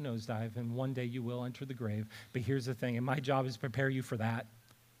down into a nosedive and one day you will enter the grave, but here's the thing, and my job is to prepare you for that.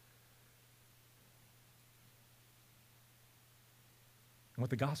 And what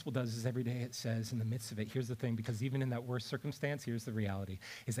the gospel does is every day it says in the midst of it, here's the thing, because even in that worst circumstance, here's the reality,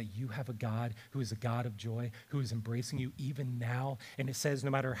 is that you have a God who is a God of joy, who is embracing you even now. And it says no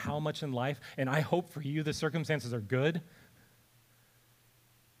matter how much in life, and I hope for you the circumstances are good,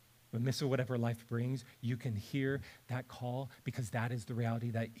 but midst of whatever life brings, you can hear that call because that is the reality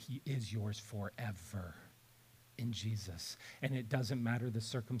that he is yours forever. In Jesus. And it doesn't matter the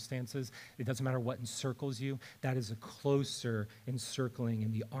circumstances. It doesn't matter what encircles you. That is a closer encircling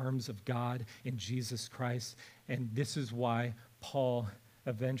in the arms of God in Jesus Christ. And this is why Paul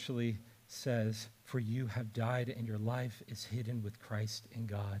eventually says, for you have died and your life is hidden with Christ in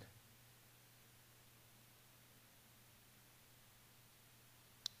God.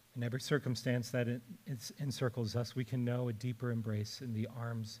 In every circumstance that it encircles us, we can know a deeper embrace in the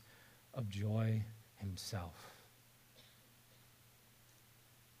arms of joy himself.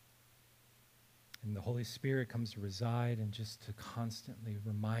 And the Holy Spirit comes to reside and just to constantly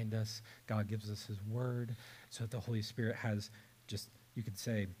remind us. God gives us his word so that the Holy Spirit has just, you could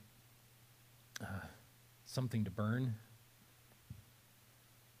say, something to burn,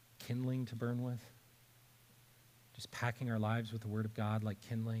 kindling to burn with. Just packing our lives with the word of God like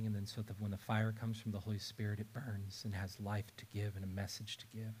kindling, and then so that when the fire comes from the Holy Spirit, it burns and has life to give and a message to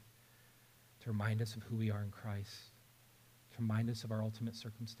give, to remind us of who we are in Christ, to remind us of our ultimate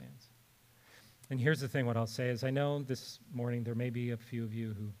circumstance. And here's the thing, what I'll say is I know this morning there may be a few of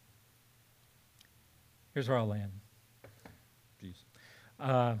you who, here's where I'll land.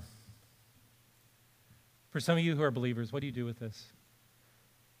 Jeez. For some of you who are believers, what do you do with this?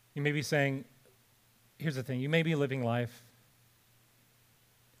 You may be saying, here's the thing, you may be living life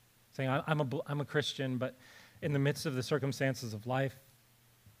saying, I'm a Christian, but in the midst of the circumstances of life,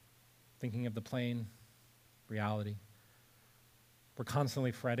 thinking of the plain reality, we're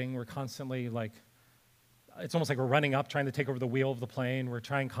constantly fretting. We're constantly it's almost like we're running up, trying to take over the wheel of the plane. We're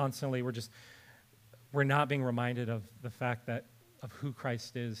trying constantly. We're not being reminded of the fact that of who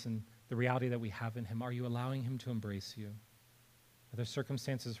Christ is and the reality that we have in him. Are you allowing him to embrace you? Are there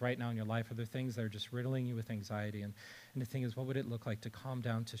circumstances right now in your life? Are there things that are just riddling you with anxiety? And the thing is, what would it look like to calm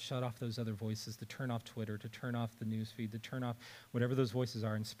down, to shut off those other voices, to turn off Twitter, to turn off the news feed, to turn off whatever those voices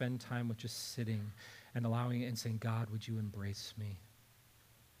are and spend time with just sitting and allowing it and saying, God, would you embrace me?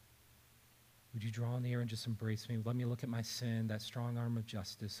 Would you draw near and just embrace me? Let me look at my sin, that strong arm of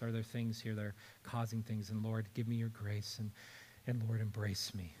justice. Are there things here that are causing things? And Lord, give me your grace, and Lord,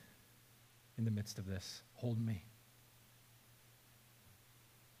 embrace me. in the midst of this. Hold me.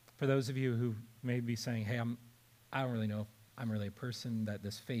 For those of you who may be saying, hey, I don't really know if I'm really a person, that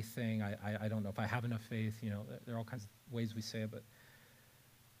this faith thing, I don't know if I have enough faith. There are all kinds of ways we say it, but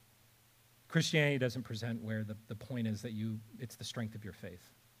Christianity doesn't present where the point is that it's the strength of your faith.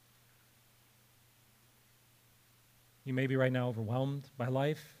 You may be right now overwhelmed by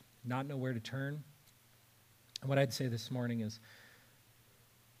life, not know where to turn. And what I'd say this morning is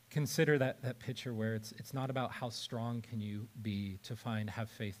consider that picture where it's not about how strong can you be to have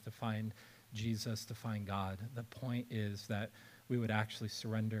faith, to find Jesus, to find God. The point is that we would actually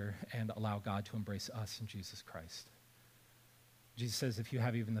surrender and allow God to embrace us in Jesus Christ. Jesus says, if you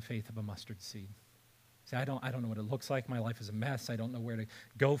have even the faith of a mustard seed. See, I don't know what it looks like. My life is a mess. I don't know where to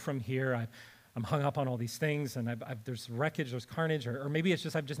go from here. I'm hung up on all these things, and there's wreckage, there's carnage, or maybe it's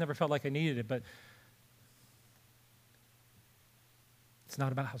just I've just never felt like I needed it, but it's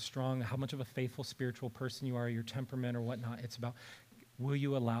not about how strong, how much of a faithful spiritual person you are, your temperament or whatnot. It's about, will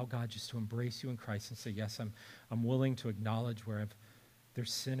you allow God just to embrace you in Christ and say, yes, I'm willing to acknowledge where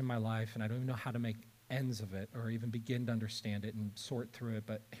there's sin in my life, and I don't even know how to make ends of it or even begin to understand it and sort through it.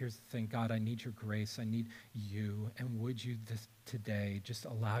 But here's the thing, God, I need your grace. I need you. And would you today just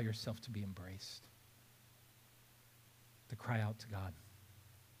allow yourself to be embraced, to cry out to God?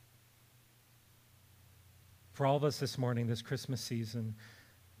 For all of us this morning, this Christmas season,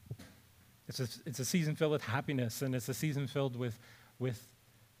 it's a season filled with happiness, and it's a season filled with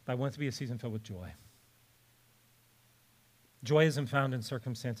I want it to be a season filled with joy. Joy isn't found in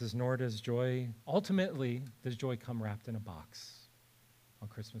circumstances, nor does joy come wrapped in a box on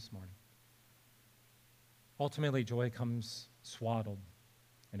Christmas morning. Ultimately, joy comes swaddled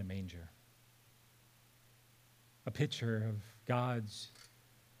in a manger. A picture of God's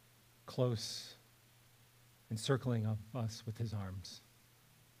close encircling of us with his arms,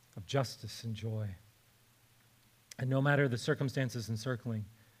 of justice and joy. And no matter the circumstances encircling,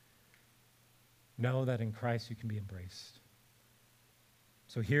 know that in Christ you can be embraced.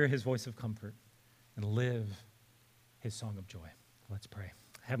 So hear his voice of comfort and live his song of joy. Let's pray.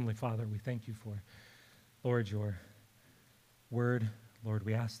 Heavenly Father, we thank you for, Lord, your word. Lord,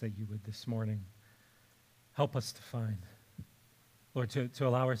 we ask that you would this morning help us to find, Lord, to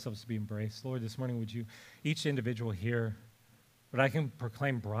allow ourselves to be embraced. Lord, this morning would you, each individual here, what I can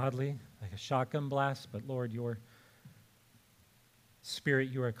proclaim broadly, like a shotgun blast, but Lord, your Spirit,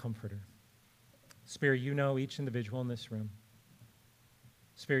 you are a comforter. Spirit, you know each individual in this room.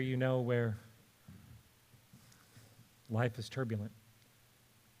 Spirit, you know where life is turbulent.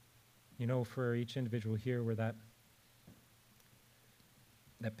 You know for each individual here where that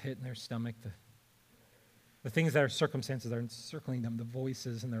pit in their stomach, the things that are circumstances that are encircling them, the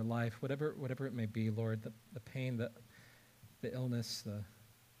voices in their life, whatever it may be, Lord, the pain, the illness, the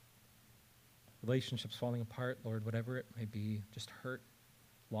relationships falling apart, Lord, whatever it may be, just hurt,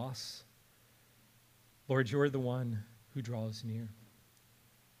 loss. Lord, you're the one who draws near.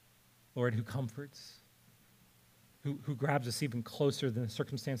 Lord, who comforts, who grabs us even closer than the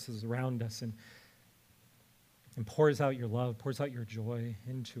circumstances around us and pours out your love, pours out your joy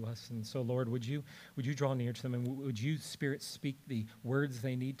into us. And so, Lord, would you draw near to them, and would you, Spirit, speak the words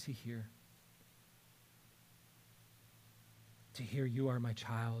they need to hear? To hear, you are my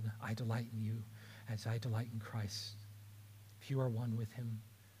child, I delight in you as I delight in Christ. If you are one with him,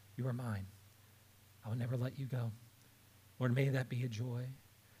 you are mine. I will never let you go. Lord, may that be a joy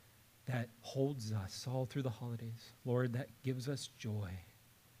that holds us all through the holidays. Lord, that gives us joy,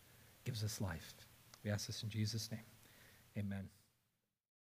 gives us life. We ask this in Jesus' name. Amen.